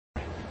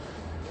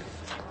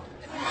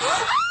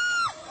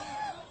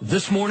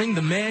This morning,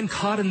 the man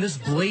caught in this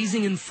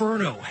blazing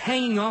inferno,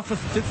 hanging off a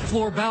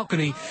fifth-floor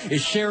balcony,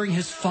 is sharing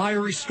his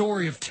fiery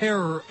story of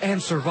terror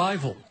and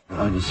survival.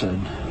 I just said,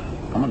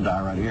 I'm going to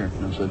die right here.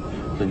 And I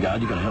said,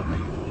 God, you got to help me.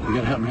 You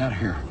got to help me out of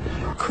here.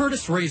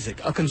 Curtis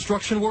Razik, a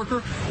construction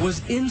worker,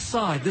 was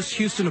inside this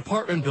Houston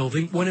apartment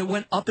building when it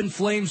went up in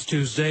flames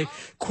Tuesday,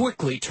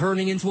 quickly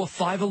turning into a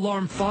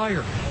 5-alarm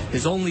fire.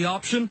 His only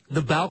option,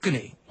 the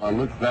balcony. I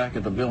looked back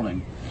at the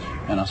building,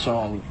 and I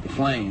saw the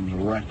flames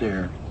right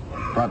there.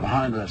 Right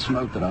behind that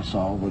smoke that I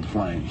saw were the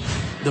flames.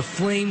 The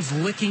flames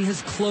licking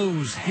his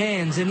clothes,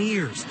 hands, and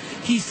ears.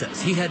 He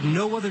says he had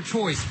no other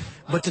choice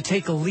but to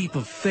take a leap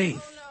of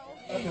faith.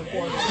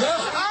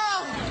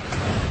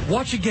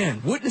 Watch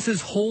again.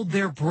 Witnesses hold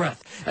their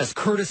breath as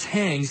Curtis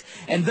hangs,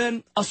 and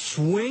then a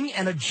swing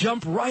and a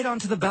jump right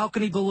onto the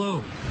balcony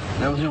below.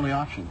 That was the only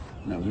option.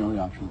 That was the only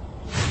option.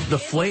 The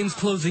flames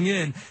closing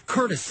in,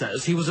 Curtis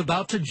says he was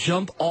about to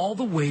jump all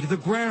the way to the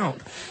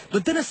ground.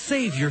 But then a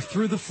savior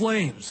through the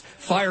flames.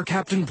 Fire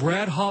Captain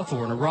Brad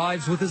Hawthorne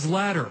arrives with his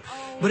ladder,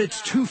 but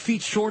it's 2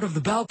 feet short of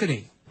the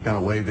balcony. Kind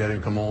of waved at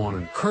him, come on,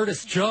 and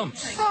Curtis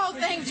jumps. Oh,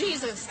 thank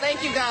Jesus.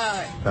 Thank you,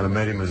 God. kind of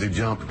met him as he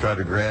jumped, tried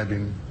to grab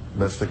him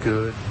best they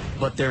could.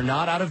 But they're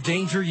not out of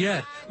danger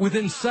yet.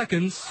 Within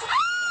seconds,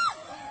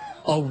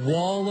 a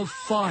wall of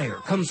fire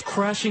comes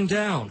crashing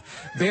down,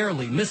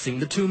 barely missing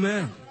the 2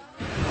 men.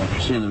 After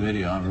seeing the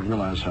video, I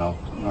realized how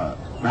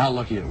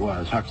lucky it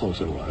was, how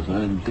close it was. I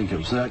didn't think it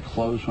was that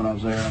close when I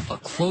was there. A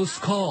close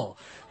call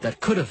that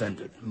could have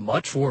ended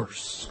much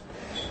worse.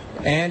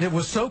 And it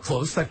was so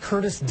close that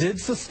Curtis did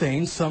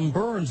sustain some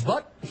burns,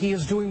 but he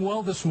is doing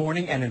well this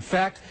morning, and in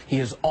fact, he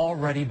is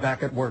already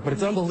back at work. But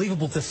it's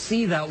unbelievable to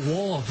see that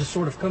wall just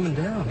sort of coming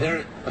down.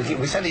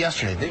 We said it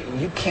yesterday.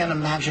 You can't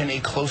imagine a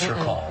closer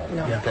call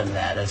than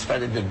that. It's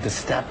the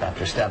step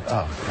after step.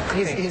 Oh,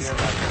 He's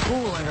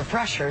cool under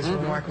pressure. It's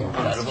remarkable.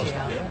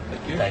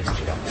 Thanks,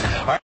 Gio. All right.